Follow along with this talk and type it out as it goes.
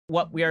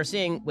what we are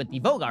seeing with the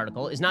Vogue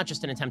article is not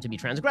just an attempt to be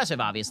transgressive,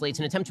 obviously. It's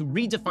an attempt to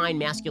redefine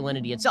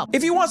masculinity itself.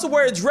 If he wants to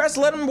wear a dress,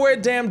 let him wear a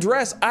damn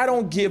dress. I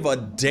don't give a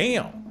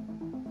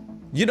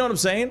damn. You know what I'm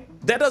saying?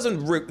 That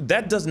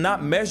does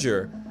not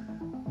measure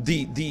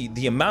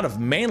the amount of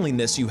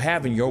manliness you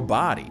have in your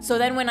body. So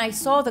then when I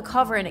saw the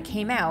cover and it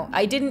came out,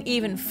 I didn't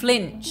even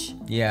flinch.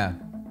 Yeah.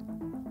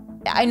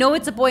 I know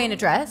it's a boy in a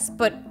dress,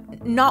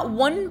 but not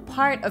one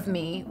part of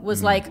me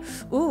was like,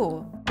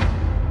 ooh.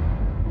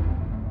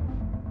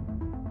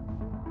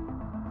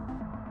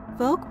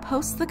 Vogue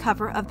posts the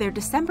cover of their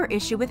December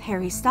issue with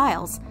Harry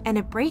Styles, and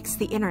it breaks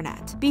the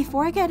internet.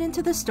 Before I get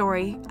into the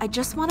story, I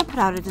just want to put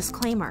out a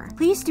disclaimer.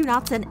 Please do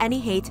not send any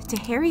hate to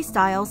Harry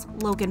Styles,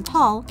 Logan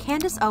Paul,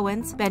 Candace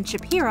Owens, Ben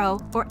Shapiro,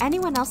 or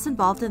anyone else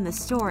involved in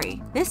this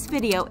story. This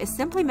video is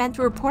simply meant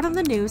to report on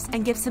the news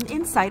and give some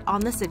insight on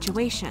the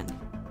situation.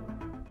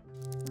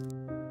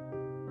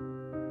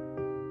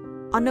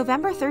 On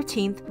November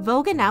 13th,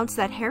 Vogue announced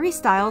that Harry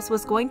Styles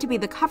was going to be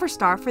the cover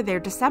star for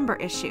their December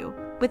issue.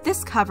 With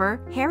this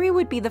cover, Harry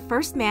would be the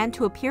first man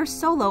to appear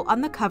solo on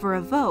the cover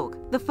of Vogue.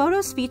 The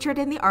photos featured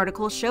in the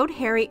article showed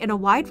Harry in a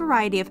wide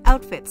variety of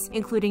outfits,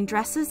 including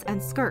dresses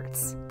and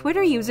skirts.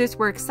 Twitter users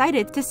were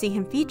excited to see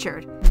him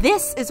featured.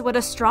 This is what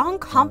a strong,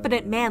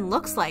 confident man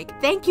looks like.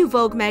 Thank you,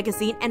 Vogue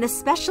magazine, and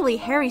especially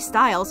Harry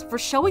Styles, for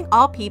showing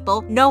all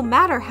people, no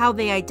matter how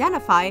they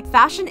identify,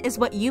 fashion is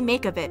what you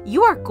make of it.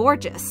 You are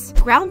gorgeous.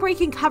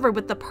 Groundbreaking cover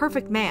with the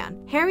perfect man.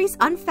 Harry's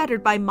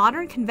unfettered by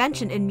modern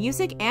convention in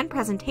music and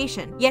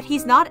presentation, yet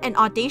he's not an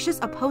audacious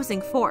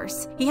opposing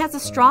force. He has a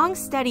strong,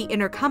 steady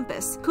inner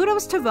compass.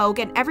 Kudos to Vogue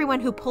and everyone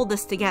who pulled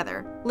this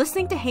together.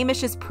 Listening to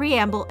Hamish's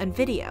preamble and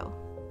video.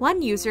 One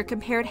user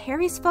compared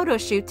Harry's photo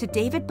shoot to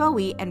David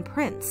Bowie and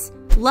Prince.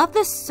 Love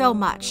this so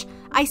much.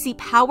 I see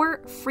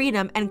power,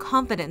 freedom, and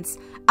confidence,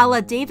 a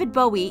la David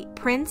Bowie,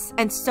 Prince,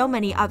 and so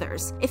many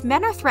others. If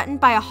men are threatened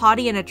by a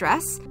hottie in a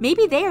dress,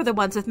 maybe they are the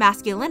ones with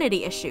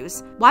masculinity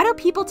issues. Why do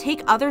people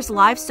take others'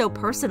 lives so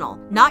personal?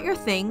 Not your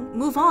thing,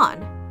 move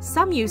on.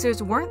 Some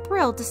users weren't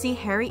thrilled to see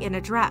Harry in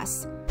a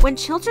dress. When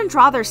children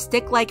draw their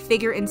stick-like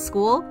figure in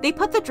school, they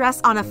put the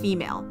dress on a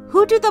female.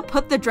 Who do the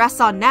put the dress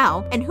on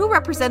now, and who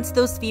represents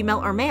those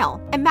female or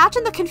male?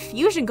 Imagine the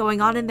confusion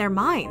going on in their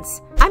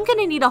minds. I'm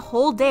gonna need a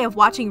whole day of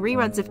watching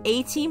reruns of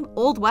A-Team,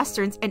 old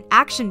westerns, and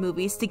action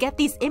movies to get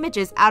these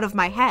images out of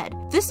my head.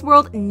 This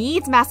world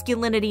needs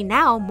masculinity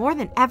now more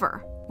than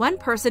ever. One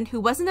person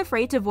who wasn't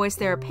afraid to voice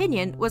their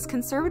opinion was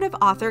conservative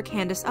author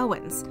Candace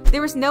Owens.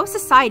 There is no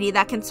society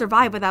that can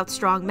survive without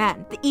strong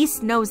men. The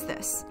East knows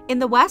this. In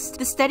the West,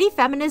 the steady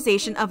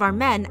feminization of our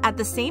men at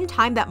the same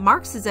time that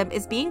Marxism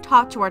is being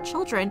taught to our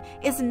children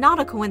is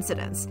not a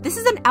coincidence. This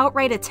is an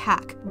outright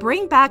attack.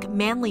 Bring back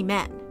manly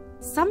men.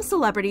 Some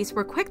celebrities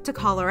were quick to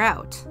call her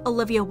out.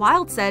 Olivia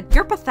Wilde said,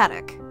 "You're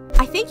pathetic."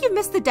 I think you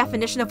missed the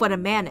definition of what a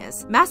man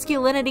is.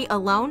 Masculinity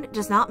alone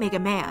does not make a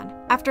man.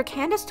 After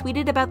Candace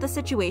tweeted about the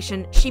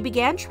situation, she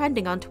began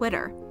trending on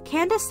Twitter.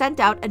 Candace sent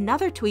out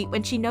another tweet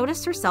when she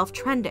noticed herself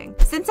trending.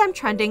 Since I'm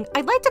trending,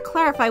 I'd like to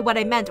clarify what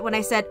I meant when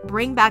I said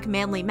bring back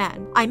manly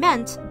men. I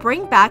meant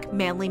bring back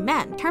manly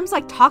men. Terms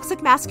like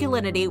toxic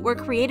masculinity were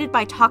created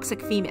by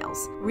toxic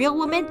females. Real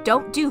women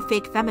don't do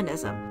fake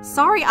feminism.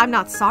 Sorry, I'm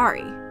not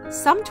sorry.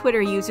 Some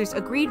Twitter users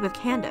agreed with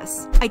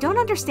Candace. I don't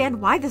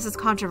understand why this is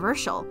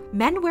controversial.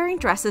 Men wearing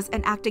dresses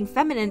and acting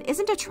feminine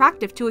isn't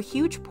attractive to a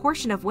huge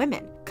portion of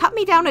women. Cut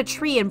me down a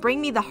tree and bring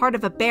me the heart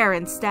of a bear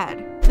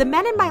instead. The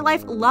men in my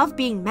life love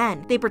being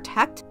men. They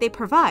protect, they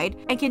provide,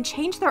 and can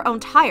change their own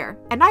tire,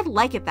 and I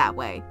like it that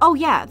way. Oh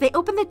yeah, they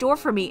open the door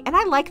for me, and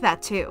I like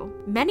that too.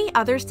 Many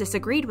others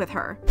disagreed with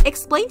her.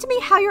 Explain to me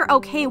how you're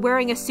okay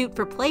wearing a suit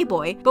for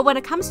Playboy, but when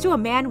it comes to a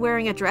man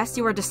wearing a dress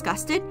you are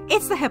disgusted?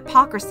 It's the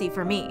hypocrisy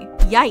for me.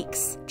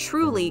 Yikes.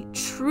 Truly,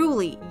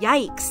 truly,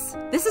 yikes.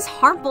 This is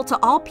harmful to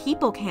all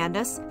people,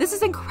 Candace. This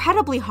is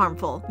incredibly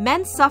harmful.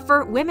 Men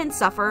suffer, women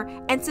suffer,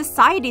 and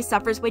society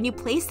suffers when you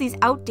place these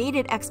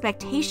outdated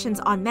expectations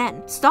on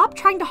men. Stop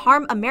trying to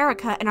harm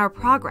America and our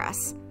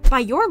progress. By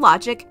your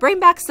logic, bring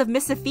back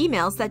submissive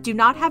females that do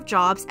not have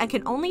jobs and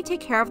can only take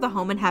care of the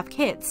home and have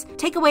kids.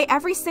 Take away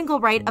every single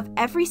right of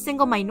every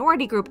single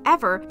minority group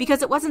ever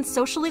because it wasn't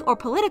socially or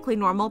politically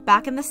normal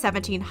back in the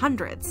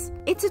 1700s.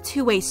 It's a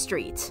two-way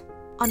street.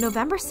 On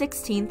November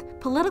 16th,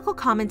 political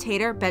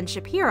commentator Ben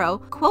Shapiro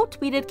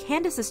quote-tweeted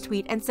Candace's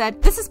tweet and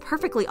said, "This is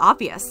perfectly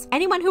obvious.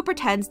 Anyone who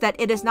pretends that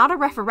it is not a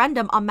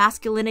referendum on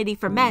masculinity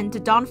for men to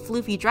don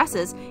floofy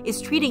dresses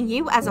is treating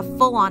you as a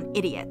full-on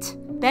idiot."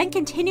 Ben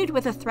continued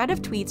with a thread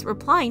of tweets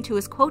replying to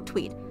his quote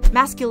tweet.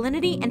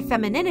 Masculinity and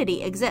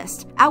femininity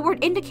exist.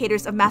 Outward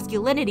indicators of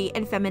masculinity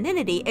and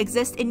femininity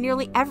exist in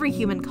nearly every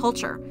human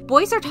culture.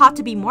 Boys are taught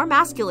to be more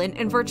masculine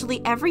in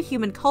virtually every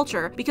human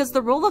culture because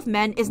the role of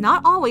men is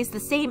not always the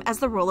same as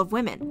the role of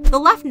women. The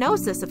left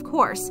knows this, of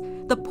course.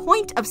 The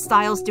point of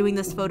Styles doing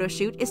this photo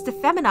shoot is to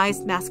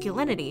feminize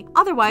masculinity.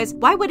 Otherwise,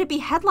 why would it be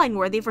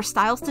headline-worthy for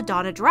Styles to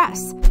don a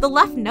dress? The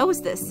left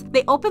knows this.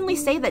 They openly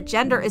say that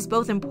gender is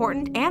both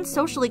important and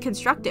socially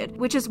constructed,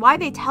 which is why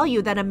they tell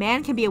you that a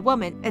man can be a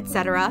woman,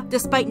 etc., idea,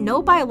 despite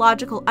no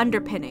biological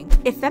underpinning.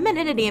 If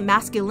femininity and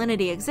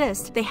masculinity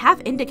exist, they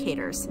have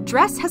indicators.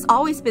 Dress has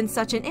always been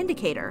such an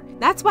indicator.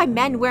 That's why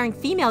men wearing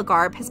female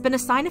garb has been a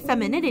sign of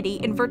femininity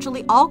in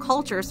virtually all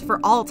cultures for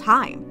all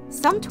time.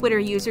 Some Twitter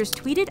users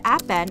tweeted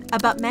at Ben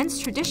about men's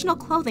traditional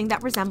clothing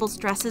that resembles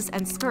dresses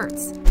and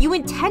skirts. You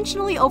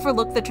intentionally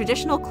overlook the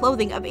traditional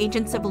clothing of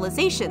ancient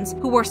civilizations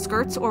who wore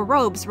skirts or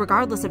robes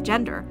regardless of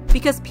gender.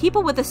 Because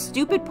people with a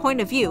stupid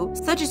point of view,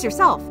 such as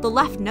yourself, the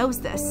left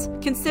knows this,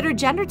 consider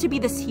gender to be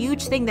this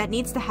huge thing that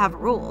needs to have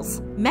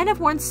rules. Men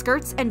have worn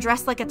skirts and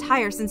dressed like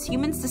attire since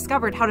humans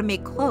discovered how to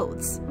make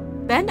clothes.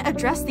 Ben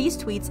addressed these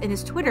tweets in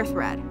his Twitter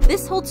thread.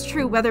 This holds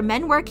true whether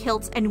men wear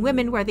kilts and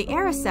women wear the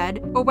era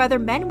said, or whether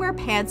men wear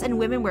pants and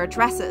women wear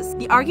dresses.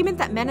 The argument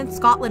that men in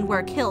Scotland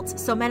wear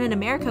kilts, so men in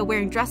America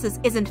wearing dresses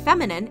isn't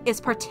feminine,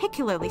 is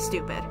particularly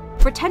stupid.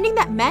 Pretending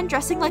that men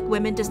dressing like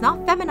women does not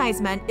feminize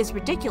men is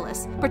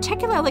ridiculous,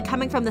 particularly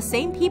coming from the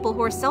same people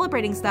who are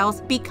celebrating Styles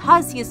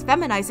because he is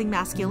feminizing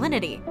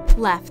masculinity.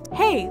 Left.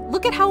 Hey,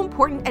 look at how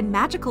important and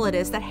magical it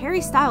is that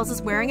Harry Styles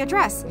is wearing a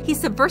dress.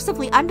 He's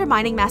subversively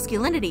undermining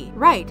masculinity.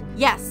 Right.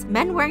 Yes,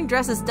 men wearing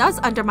dresses does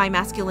undermine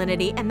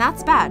masculinity, and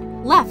that's bad.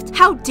 Left.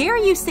 How dare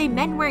you say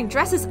men wearing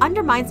dresses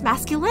undermines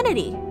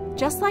masculinity?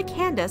 Just like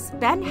Candace,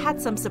 Ben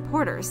had some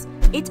supporters.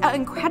 It's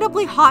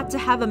incredibly hot to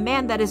have a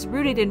man that is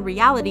rooted in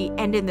reality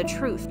and in the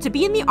truth. To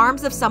be in the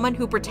arms of someone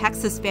who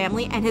protects his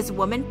family and his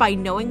woman by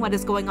knowing what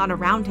is going on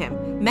around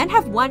him. Men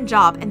have one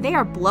job and they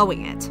are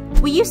blowing it.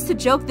 We used to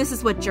joke this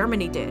is what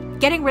Germany did,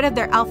 getting rid of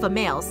their alpha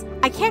males.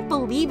 I can't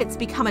believe it's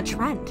become a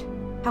trend.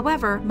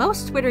 However,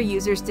 most Twitter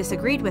users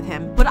disagreed with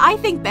him. What I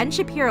think Ben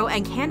Shapiro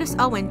and Candace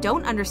Owen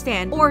don't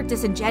understand or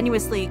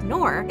disingenuously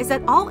ignore is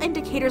that all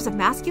indicators of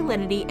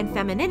masculinity and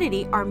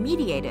femininity are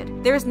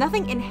mediated. There is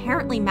nothing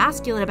inherently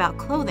masculine about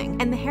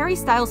clothing, and the Harry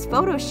Styles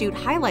photo shoot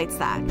highlights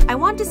that. I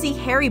want to see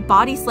Harry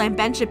body slam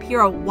Ben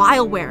Shapiro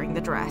while wearing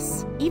the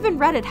dress. Even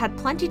Reddit had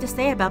plenty to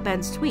say about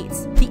Ben's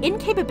tweets. The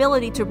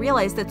incapability to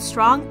realize that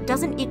strong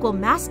doesn't equal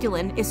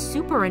masculine is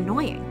super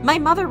annoying. My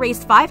mother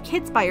raised 5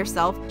 kids by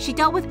herself. She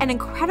dealt with an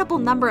incredible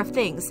number of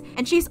things,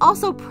 and she's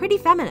also pretty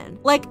feminine.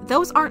 Like,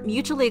 those aren't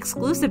mutually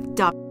exclusive,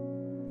 dumb.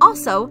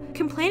 Also,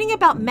 complaining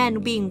about men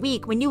being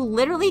weak when you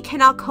literally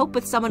cannot cope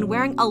with someone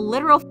wearing a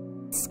literal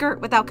skirt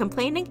without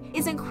complaining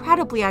is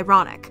incredibly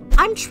ironic.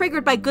 I'm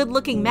triggered by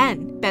good-looking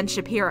men, Ben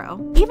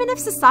Shapiro. Even if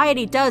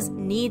society does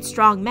need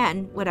strong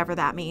men, whatever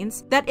that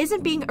means, that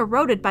isn't being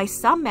eroded by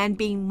some men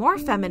being more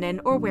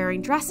feminine or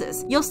wearing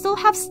dresses. You'll still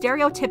have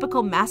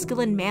stereotypical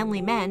masculine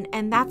manly men,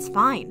 and that's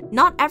fine.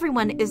 Not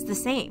everyone is the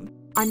same.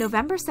 On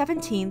November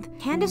 17th,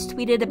 Candace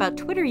tweeted about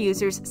Twitter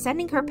users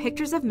sending her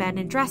pictures of men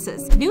in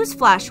dresses.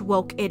 Newsflash,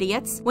 woke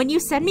idiots. When you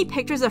send me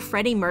pictures of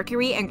Freddie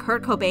Mercury and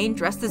Kurt Cobain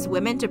dressed as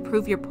women to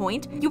prove your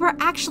point, you are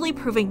actually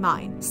proving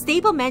mine.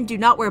 Stable men do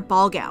not wear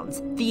ball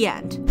gowns. The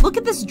end. Look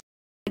at this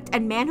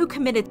and man who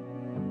committed.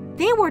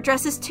 They wore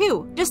dresses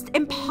too, just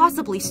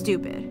impossibly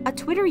stupid. A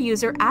Twitter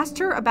user asked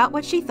her about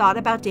what she thought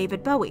about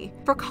David Bowie.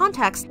 For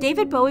context,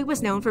 David Bowie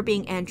was known for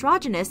being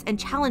androgynous and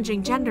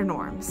challenging gender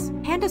norms.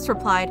 Candace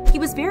replied, he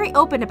was very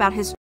open about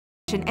his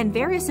and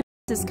various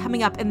abuses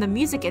coming up in the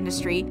music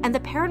industry and the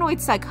paranoid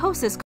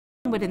psychosis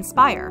would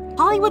inspire.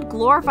 Hollywood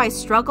glorifies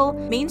struggle,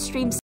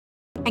 mainstream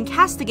and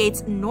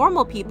castigates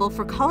normal people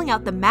for calling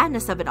out the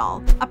madness of it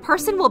all. A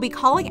person will be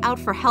calling out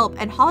for help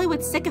and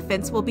Hollywood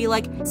sycophants will be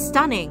like,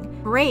 stunning,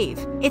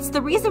 brave. It's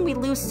the reason we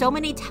lose so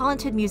many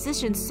talented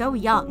musicians so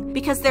young,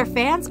 because their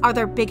fans are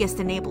their biggest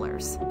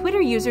enablers.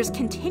 Twitter users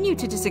continue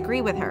to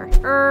disagree with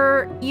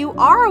her. You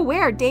are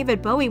aware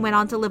David Bowie went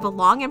on to live a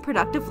long and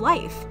productive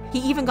life. He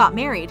even got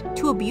married,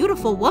 to a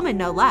beautiful woman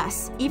no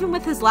less. Even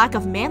with his lack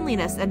of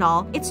manliness and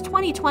all, it's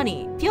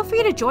 2020. Feel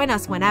free to join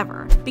us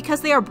whenever,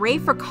 because they are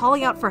brave for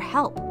calling out for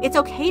help. It's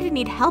okay to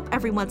need help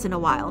every once in a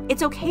while.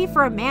 It's okay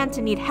for a man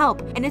to need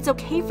help, and it's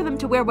okay for them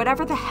to wear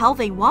whatever the hell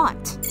they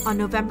want. On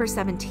November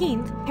 17th,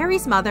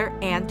 Harry's mother,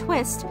 Anne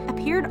Twist,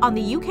 appeared on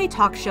the UK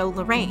talk show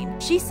Lorraine.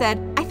 She said,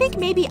 I think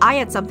maybe I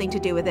had something to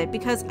do with it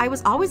because I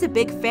was always a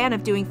big fan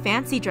of doing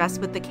fancy dress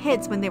with the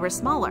kids when they were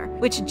smaller,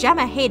 which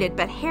Gemma hated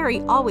but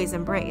Harry always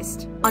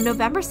embraced. On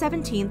November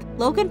 17th,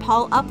 Logan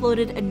Paul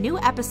uploaded a new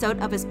episode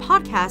of his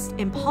podcast,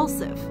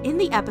 Impulsive. In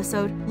the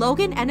episode,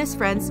 Logan and his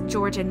friends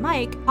George and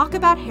Mike talk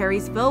about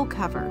Harry's Vogue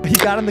cover. He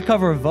got on the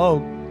cover of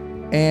Vogue,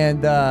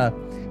 and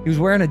he was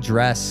wearing a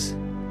dress.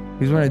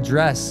 He was wearing a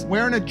dress.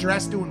 Wearing a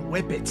dress doing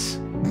whippets.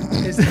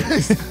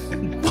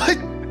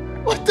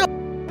 What the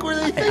f were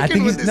they thinking? I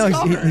think with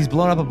this he's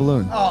blowing up a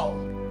balloon. Oh,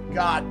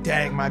 god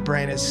dang, my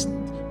brain is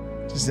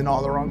just in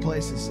all the wrong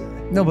places.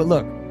 No, but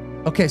look.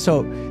 Okay,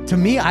 so to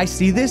me, I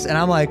see this and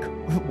I'm like,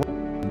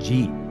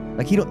 gee,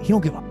 like he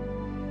don't give up,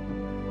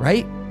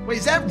 right? Wait,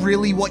 is that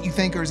really what you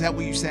think, or is that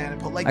what you're saying?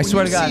 But like, I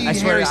swear to God, I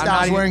swear Harry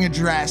Styles wearing a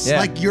dress, yeah.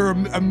 like your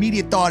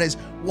immediate thought is,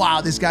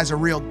 wow, this guy's a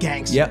real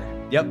gangster.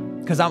 Yep.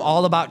 Because I'm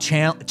all about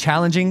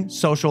challenging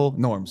social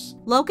norms.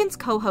 Logan's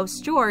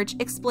co-host George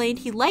explained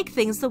he liked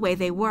things the way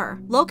they were.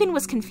 Logan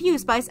was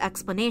confused by his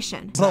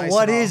explanation. But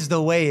what is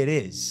the way it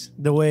is?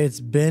 The way it's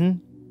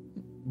been?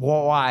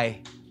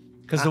 Why?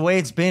 Because the way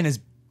it's been is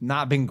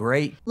not been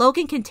great.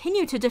 Logan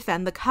continued to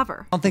defend the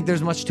cover. I don't think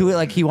there's much to it.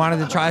 Like, he wanted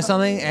to try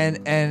something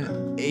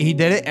and he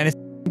did it, and it's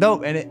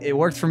dope, and it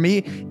worked for me.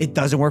 It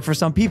doesn't work for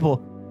some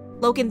people.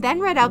 Logan then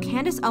read out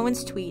Candace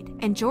Owens' tweet,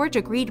 and George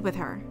agreed with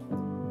her.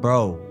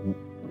 Bro,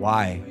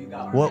 why?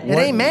 What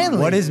ain't manly.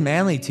 What is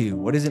manly to you?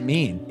 What does it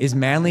mean? Is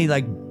manly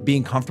like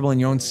being comfortable in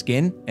your own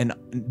skin and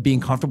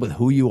being comfortable with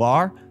who you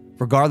are,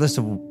 regardless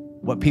of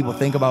what people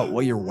think about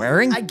what you're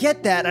wearing? I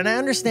get that, and I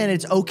understand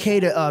it's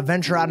okay to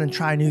venture out and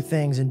try new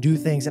things and do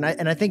things, and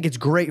I think it's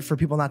great for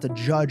people not to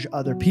judge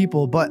other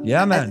people, but...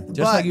 Yeah, man,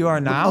 just like you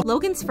are now.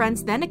 Logan's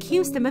friends then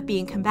accused him of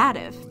being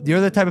combative. You're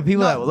the type of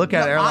people that will look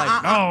at it and are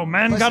like, no,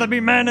 men gotta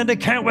be men and they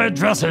can't wear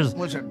dresses.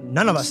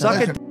 None of us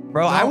Suck it,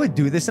 bro. I would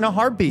do this in a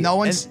heartbeat. No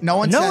one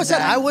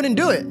said I wouldn't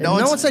do it. No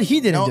one said he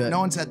didn't do it.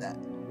 No one said that.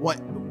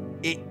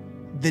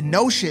 The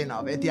notion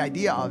of it, the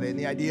idea of it, and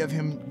the idea of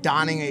him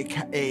donning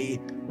a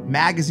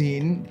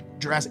magazine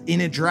dress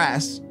in a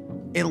dress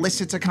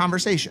elicits a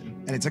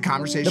conversation, and it's a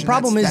conversation. The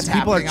problem is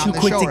people are too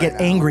quick to get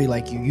right angry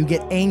like you. You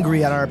get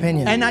angry at our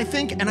opinion, and I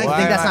think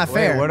that's not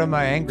fair. What am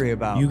I angry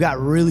about? You got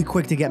really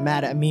quick to get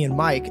mad at me and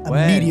Mike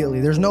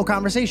immediately. There's no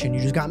conversation. You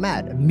just got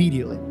mad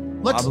immediately.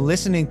 I'm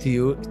listening to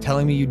you,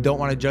 telling me you don't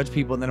want to judge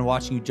people, and then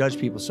watching you judge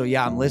people. So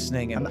yeah, I'm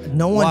listening. And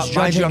no one's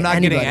judging I'm not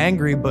anybody. getting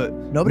angry, but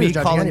Nobody's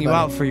me calling anybody. you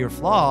out for your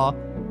flaw.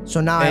 So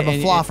now I have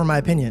a flaw for my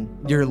opinion.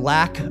 Your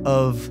lack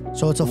of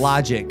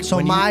logic. So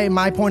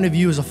my point of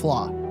view is a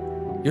flaw.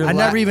 I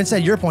never even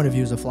said your point of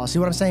view is a flaw. See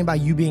what I'm saying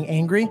about you being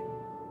angry?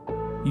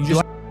 You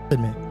just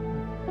me.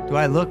 Do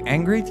I look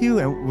angry to you?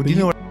 And do you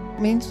know what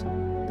it means?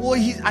 Well,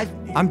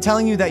 I'm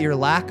telling you that your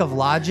lack of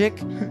logic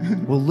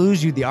will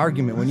lose you the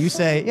argument when you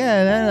say,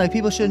 yeah, man, like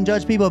people shouldn't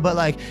judge people, but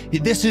like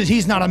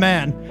he's not a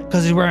man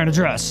because he's wearing a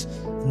dress.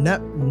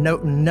 No,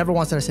 never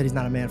once did I say he's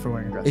not a man for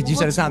wearing a dress. You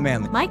said it's not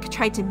manly. Mike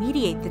tried to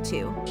mediate the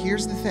two.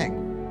 Here's the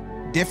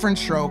thing. Different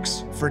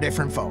strokes for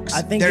different folks.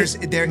 I think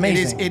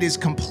it is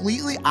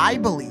completely, I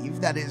believe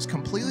that it is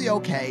completely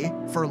okay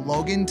for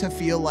Logan to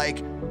feel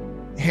like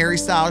Harry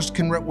Styles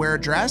can wear a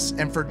dress,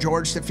 and for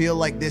George to feel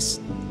like this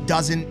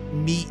doesn't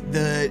meet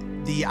the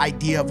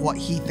idea of what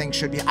he thinks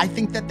should be. I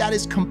think that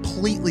is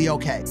completely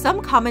okay.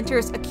 Some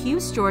commenters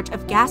accused George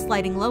of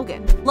gaslighting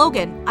Logan.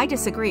 Logan, I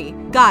disagree.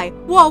 Guy,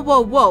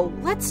 whoa,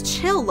 let's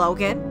chill,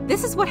 Logan.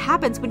 This is what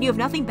happens when you have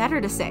nothing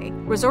better to say.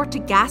 Resort to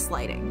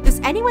gaslighting. Does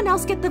anyone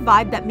else get the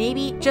vibe that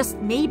maybe, just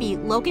maybe,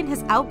 Logan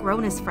has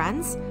outgrown his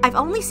friends? I've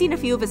only seen a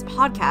few of his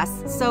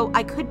podcasts, so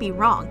I could be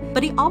wrong,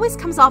 but he always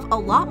comes off a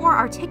lot more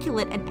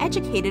articulate and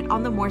educated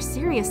on the more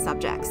serious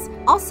subjects.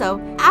 Also,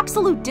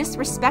 absolute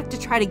disrespect to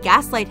try to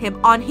gaslight him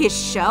on his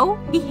show?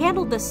 He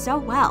handled this so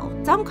well.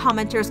 Some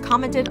commenters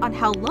commented on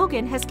how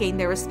Logan has gained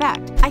their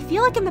respect. I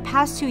feel like in the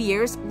past 2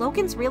 years,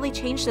 Logan's really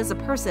changed as a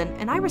person,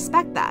 and I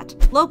respect that.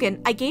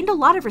 Logan, I gained a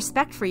lot of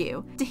respect for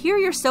you. To hear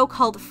your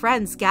so-called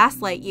friends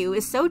gaslight you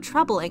is so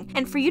troubling,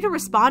 and for you to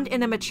respond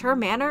in a mature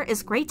manner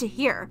is great to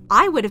hear.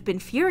 I would have been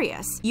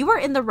furious. You are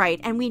in the right,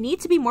 and we need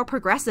to be more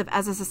progressive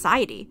as a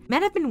society.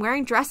 Men have been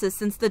wearing dresses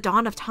since the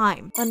dawn of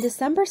time. On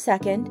December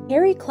 2nd,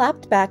 Harry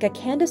clapped back at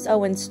Candace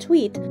Owens'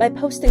 tweet by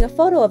posting a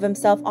photo of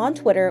himself on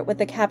Twitter with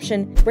the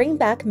caption, "Bring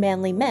back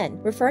manly men,"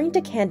 referring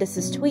to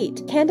Candace's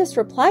tweet. Candace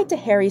replied to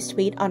Harry's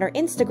tweet on her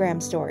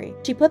Instagram story.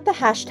 She put the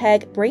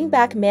hashtag "Bring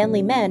back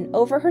manly men"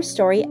 over her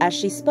story as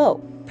she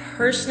spoke.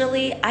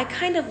 Personally, I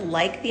kind of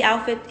like the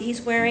outfit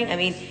he's wearing. I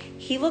mean,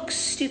 he looks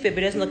stupid,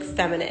 but he doesn't look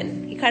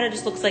feminine. He kind of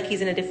just looks like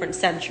he's in a different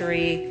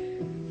century,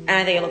 and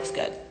I think it looks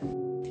good.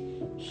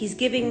 He's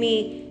giving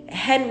me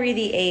Henry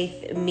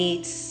VIII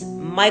meets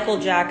Michael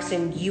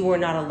Jackson, "You Are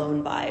Not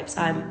Alone" vibes.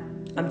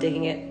 I'm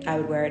digging it. I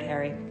would wear it,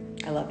 Harry.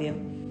 I love you.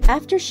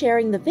 After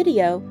sharing the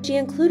video, she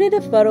included a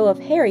photo of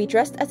Harry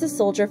dressed as a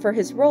soldier for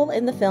his role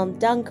in the film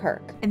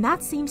Dunkirk. And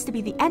that seems to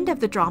be the end of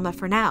the drama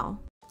for now.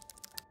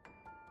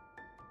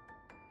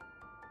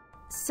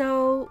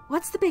 So,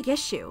 what's the big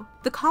issue?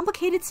 The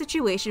complicated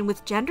situation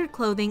with gendered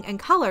clothing and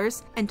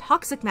colors and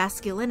toxic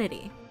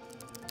masculinity.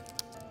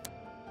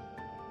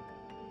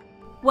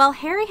 While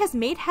Harry has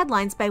made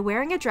headlines by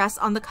wearing a dress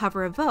on the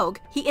cover of Vogue,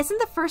 he isn't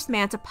the first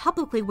man to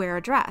publicly wear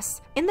a dress.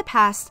 In the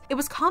past, it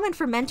was common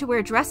for men to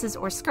wear dresses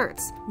or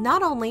skirts,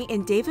 not only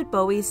in David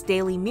Bowie's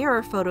Daily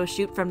Mirror photo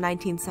shoot from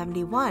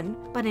 1971,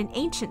 but in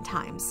ancient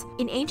times.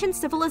 In ancient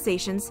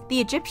civilizations,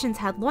 the Egyptians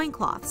had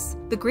loincloths.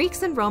 The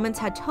Greeks and Romans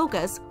had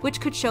togas, which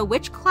could show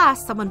which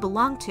class someone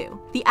belonged to.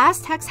 The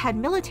Aztecs had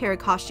military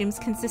costumes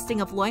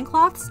consisting of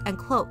loincloths and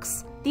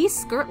cloaks. These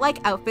skirt-like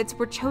outfits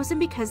were chosen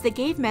because they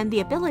gave men the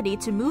ability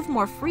to move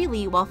more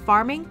freely while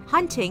farming,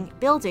 hunting,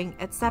 building,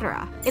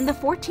 etc. In the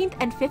 14th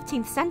and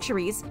 15th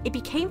centuries, it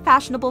became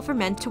fashionable for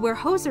men to wear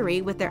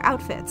hosiery with their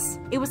outfits.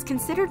 It was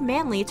considered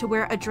manly to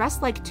wear a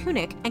dress-like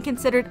tunic and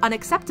considered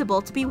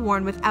unacceptable to be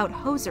worn without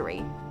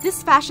hosiery.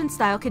 This fashion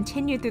style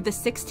continued through the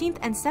 16th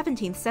and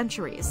 17th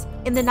centuries.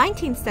 In the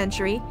 19th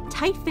century,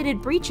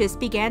 tight-fitted breeches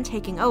began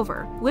taking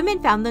over. Women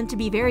found them to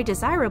be very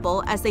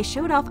desirable as they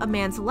showed off a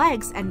man's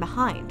legs and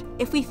behind.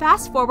 If we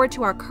fast forward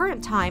to our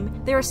current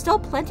time, there are still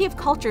plenty of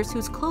cultures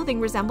whose clothing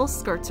resembles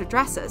skirts or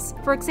dresses.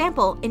 For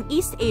example, in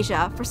East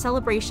Asia, for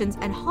celebrations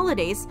and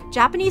holidays,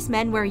 Japanese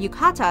men wear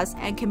yukatas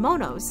and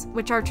kimonos,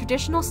 which are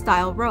traditional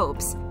style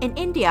robes. In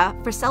India,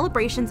 for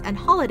celebrations and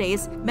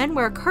holidays, men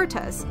wear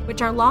kurtas,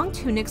 which are long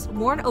tunics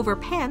worn over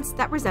pants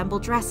that resemble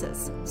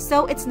dresses.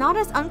 So it's not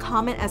as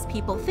uncommon as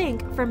people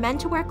think for men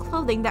to wear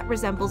clothing that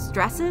resembles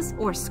dresses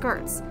or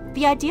skirts.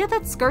 The idea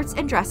that skirts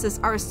and dresses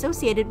are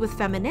associated with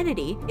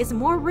femininity is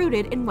more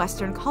rooted in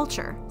Western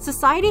culture.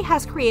 Society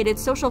has created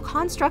social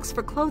constructs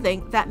for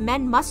clothing that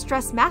men must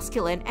dress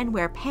masculine and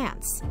wear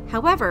pants.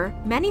 However,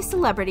 many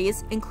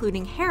celebrities,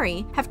 including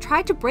Harry, have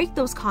tried to break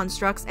those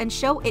constructs and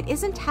show it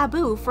isn't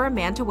taboo for a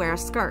man to wear a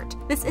skirt.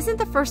 This isn't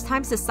the first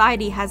time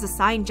society has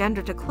assigned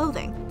gender to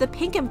clothing. The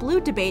pink and blue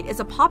debate is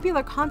a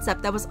popular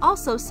concept that was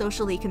also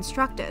socially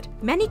constructed.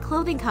 Many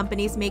clothing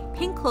companies make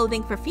pink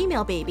clothing for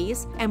female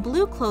babies and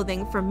blue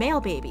clothing for male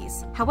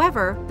babies.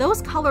 However,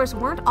 those colors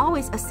weren't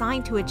always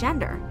assigned to a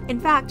gender. In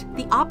fact,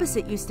 the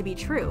opposite used to be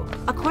true.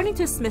 According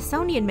to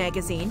Smithsonian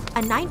Magazine,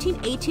 a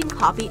 1918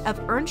 copy of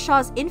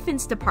Earnshaw's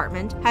Infants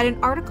Department had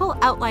an article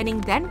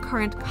outlining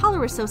then-current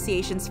color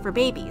associations for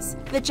babies.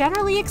 The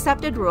generally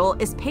accepted rule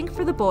is pink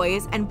for the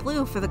boys and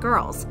blue for the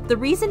girls. The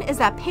reason is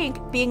that pink,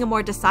 being a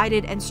more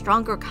decided and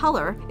stronger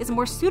color, is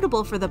more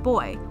suitable for the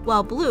boy,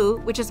 while blue,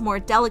 which is more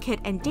delicate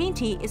and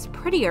dainty, is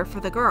prettier for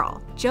the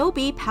girl. Joe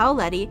B.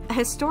 Paoletti, a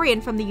historian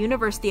from the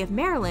University of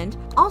Maryland,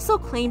 also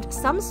claimed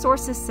some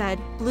sources said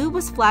blue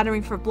was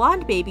flattering for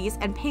blonde babies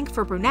and pink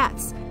for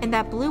brunettes, and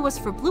that blue was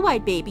for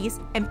blue-eyed babies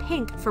and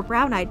pink for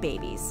brown-eyed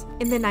babies.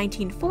 In the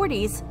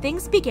 1940s,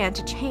 things began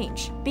to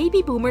change.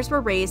 Baby boomers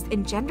were raised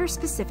in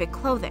gender-specific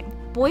clothing.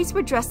 Boys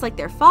would dress like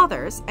their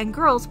fathers, and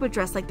girls would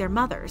dress like their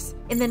mothers.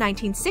 In the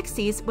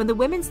 1960s, when the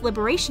women's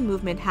liberation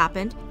movement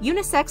happened,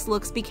 unisex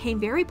looks became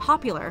very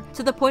popular,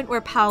 to the point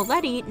where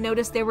Paoletti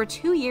noticed there were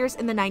 2 years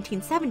in the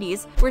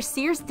 1970s where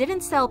Sears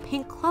didn't sell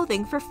pink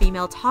clothing for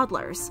female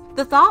toddlers.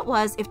 The thought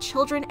was if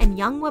children and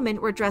young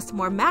women were dressed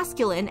more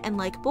masculine and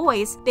like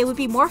boys, they would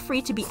be more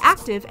free to be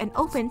active and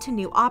open to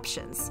new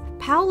options.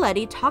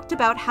 Paoletti talked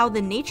about how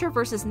the nature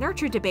versus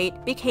nurture debate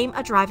became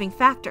a driving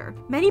factor.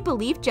 Many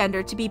believe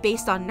gender to be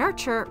based on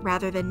nurture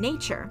rather than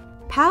nature.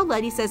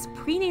 Paoletti says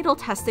prenatal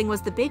testing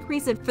was the big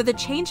reason for the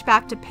change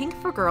back to pink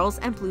for girls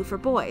and blue for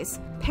boys.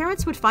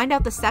 Parents would find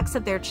out the sex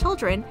of their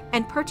children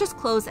and purchase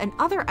clothes and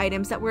other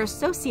items that were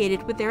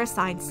associated with their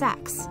assigned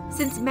sex.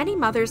 Since many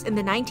mothers in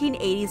the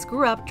 1980s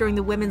grew up during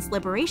the women's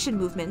liberation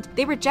movement,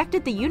 they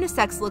rejected the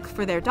unisex look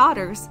for their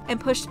daughters and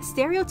pushed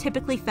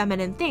stereotypically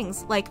feminine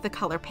things like the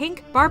color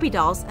pink, Barbie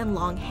dolls, and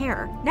long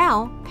hair.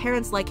 Now,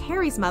 parents like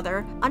Harry's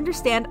mother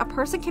understand a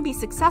person can be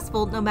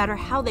successful no matter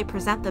how they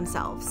present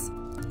themselves.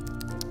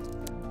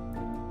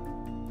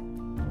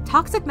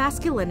 Toxic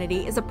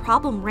masculinity is a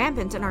problem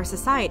rampant in our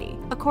society.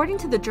 According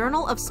to the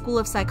Journal of School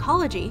of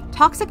Psychology,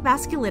 toxic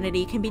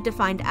masculinity can be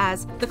defined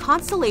as the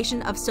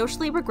constellation of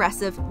socially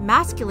regressive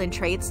masculine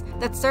traits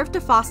that serve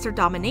to foster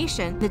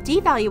domination, the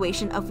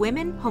devaluation of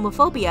women,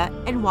 homophobia,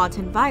 and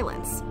wanton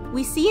violence.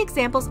 We see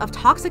examples of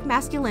toxic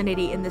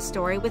masculinity in this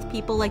story with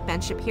people like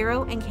Ben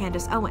Shapiro and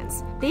Candace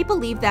Owens. They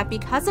believe that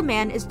because a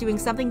man is doing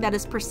something that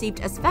is perceived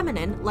as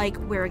feminine, like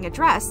wearing a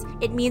dress,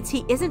 it means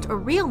he isn't a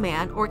real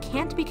man or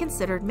can't be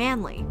considered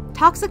manly.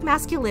 Toxic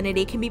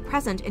masculinity can be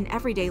present in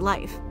everyday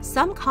life.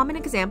 Some common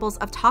examples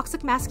of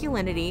toxic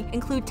masculinity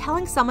include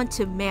telling someone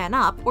to man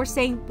up or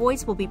saying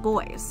boys will be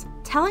boys.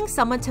 Telling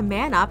someone to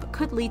man up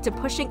could lead to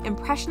pushing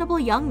impressionable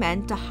young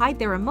men to hide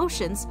their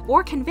emotions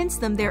or convince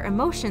them their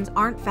emotions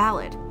aren't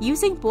valid.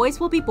 Using boys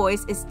will be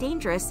boys is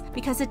dangerous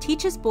because it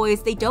teaches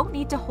boys they don't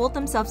need to hold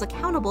themselves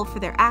accountable for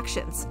their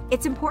actions.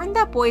 It's important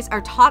that boys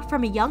are taught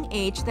from a young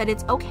age that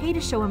it's okay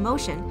to show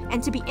emotion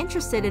and to be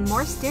interested in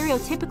more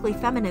stereotypically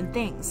feminine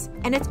things.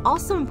 And it's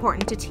also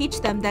important to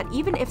teach them that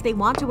even if they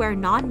want to wear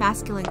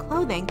non-masculine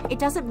clothing, it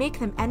doesn't make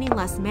them any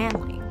less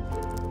manly.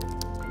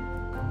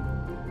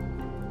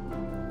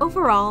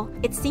 Overall,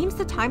 it seems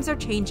the times are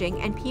changing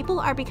and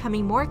people are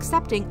becoming more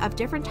accepting of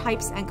different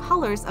types and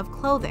colors of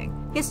clothing.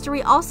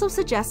 History also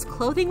suggests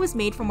clothing was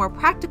made for more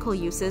practical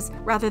uses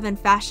rather than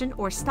fashion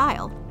or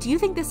style. Do you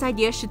think this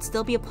idea should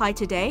still be applied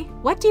today?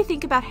 What do you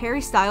think about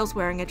Harry Styles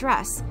wearing a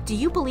dress? Do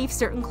you believe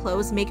certain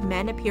clothes make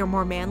men appear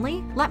more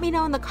manly? Let me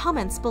know in the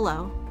comments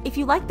below. If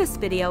you like this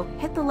video,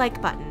 hit the like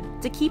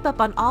button. To keep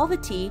up on all the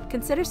tea,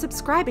 consider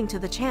subscribing to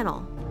the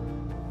channel.